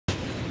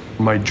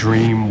My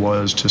dream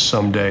was to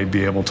someday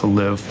be able to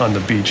live on the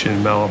beach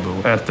in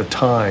Malibu. At the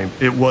time,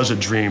 it was a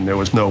dream. There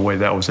was no way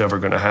that was ever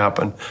going to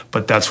happen,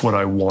 but that's what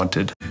I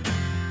wanted.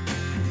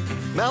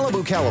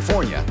 Malibu,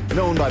 California,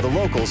 known by the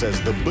locals as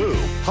the Boo,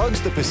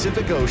 hugs the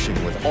Pacific Ocean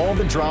with all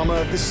the drama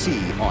of the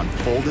sea on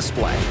full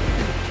display.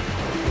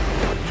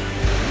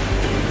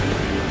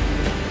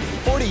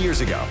 40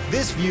 years ago,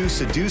 this view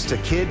seduced a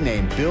kid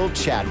named Bill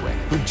Chadwick,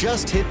 who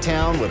just hit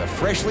town with a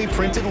freshly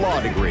printed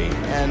law degree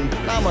and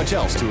not much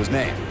else to his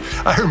name.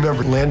 I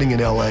remember landing in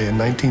LA in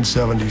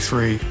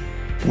 1973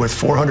 with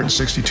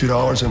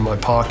 $462 in my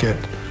pocket,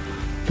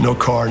 no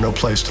car, no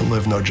place to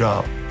live, no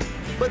job.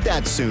 But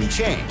that soon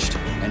changed,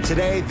 and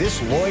today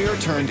this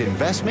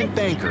lawyer-turned-investment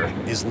banker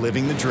is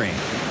living the dream.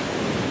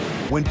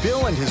 When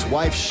Bill and his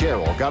wife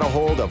Cheryl got a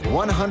hold of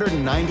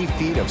 190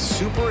 feet of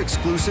super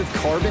exclusive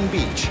carbon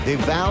beach, they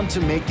vowed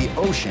to make the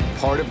ocean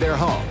part of their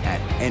home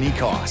at any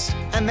cost.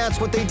 And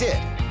that's what they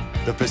did.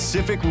 The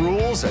Pacific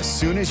rules as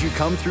soon as you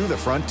come through the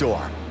front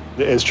door.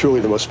 It's truly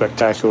the most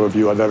spectacular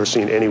view I've ever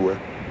seen anywhere.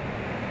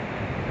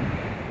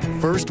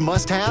 First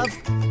must-have,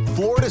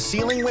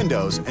 floor-to-ceiling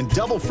windows and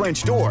double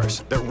French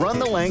doors that run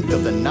the length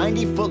of the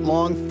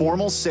 90-foot-long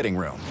formal sitting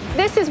room.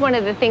 This is one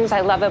of the things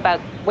I love about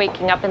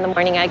waking up in the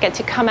morning. I get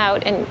to come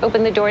out and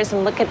open the doors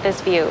and look at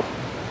this view.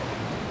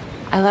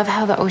 I love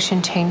how the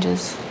ocean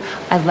changes.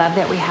 I love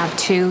that we have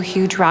two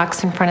huge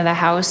rocks in front of the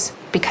house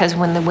because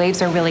when the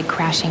waves are really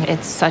crashing,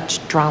 it's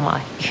such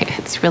drama.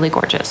 It's really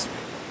gorgeous.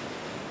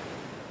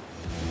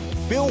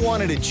 Bill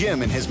wanted a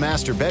gym in his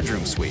master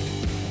bedroom suite,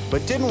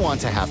 but didn't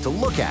want to have to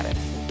look at it.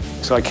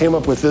 So I came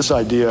up with this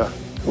idea,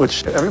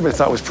 which everybody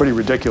thought was pretty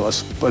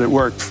ridiculous, but it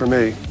worked for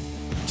me.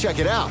 Check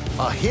it out.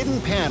 A hidden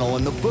panel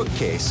in the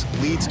bookcase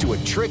leads to a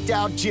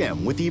tricked-out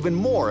gym with even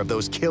more of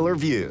those killer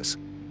views.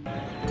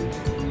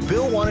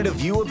 Bill wanted a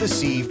view of the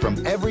sea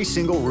from every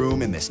single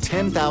room in this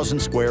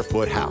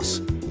 10,000-square-foot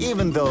house,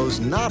 even those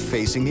not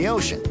facing the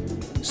ocean.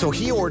 So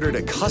he ordered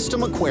a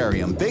custom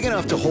aquarium big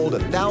enough to hold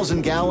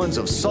 1,000 gallons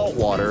of salt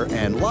water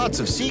and lots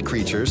of sea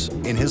creatures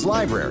in his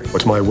library.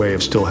 It's my way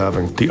of still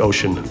having the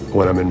ocean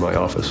when I'm in my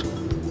office.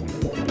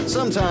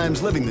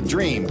 Sometimes living the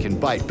dream can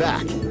bite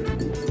back.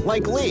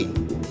 Like Lee,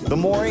 the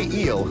moray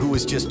eel who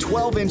was just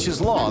 12 inches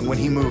long when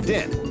he moved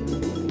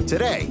in.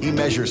 Today, he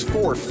measures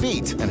 4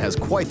 feet and has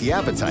quite the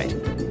appetite.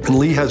 And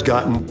Lee has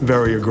gotten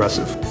very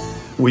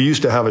aggressive. We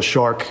used to have a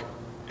shark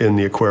in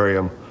the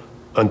aquarium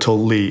until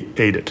Lee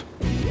ate it.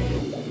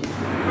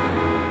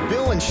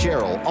 Bill and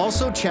Cheryl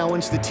also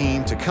challenged the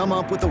team to come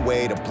up with a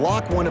way to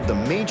block one of the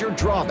major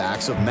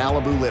drawbacks of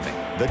Malibu living,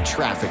 the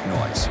traffic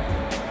noise.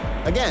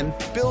 Again,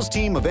 Bill's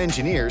team of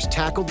engineers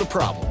tackled the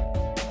problem.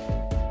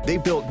 They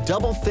built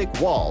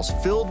double-thick walls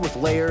filled with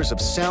layers of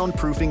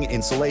soundproofing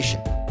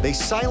insulation. They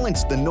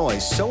silenced the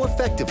noise so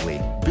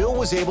effectively, Bill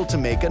was able to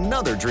make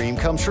another dream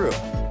come true.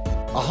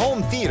 A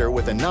home theater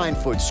with a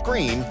 9-foot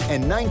screen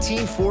and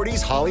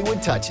 1940s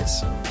Hollywood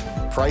touches.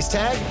 Price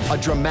tag,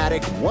 a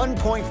dramatic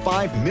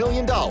 $1.5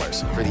 million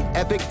for the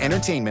epic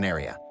entertainment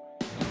area.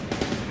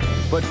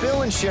 But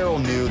Bill and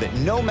Cheryl knew that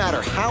no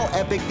matter how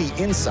epic the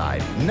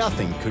inside,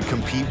 nothing could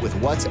compete with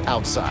what's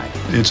outside.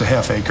 It's a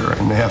half acre,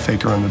 and a half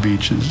acre on the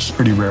beach is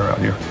pretty rare out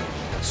here.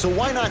 So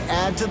why not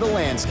add to the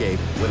landscape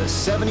with a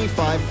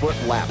 75-foot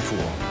lap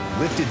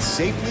pool, lifted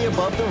safely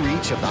above the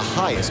reach of the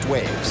highest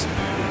waves?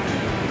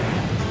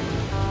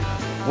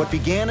 What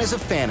began as a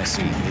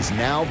fantasy is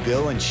now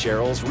Bill and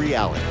Cheryl's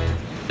reality.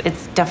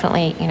 It's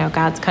definitely,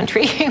 God's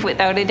country,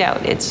 without a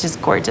doubt. It's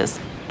just gorgeous.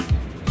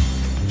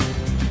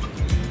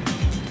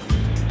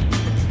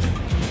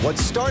 What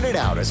started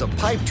out as a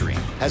pipe dream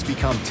has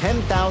become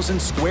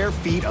 10,000 square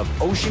feet of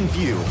ocean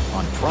view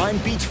on prime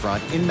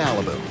beachfront in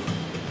Malibu.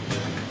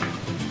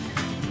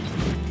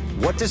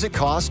 What does it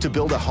cost to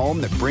build a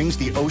home that brings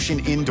the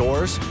ocean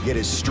indoors, yet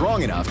is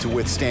strong enough to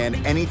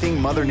withstand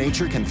anything Mother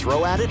Nature can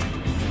throw at it?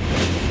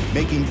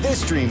 Making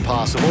this dream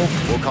possible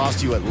will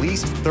cost you at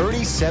least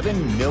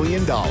 $37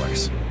 million.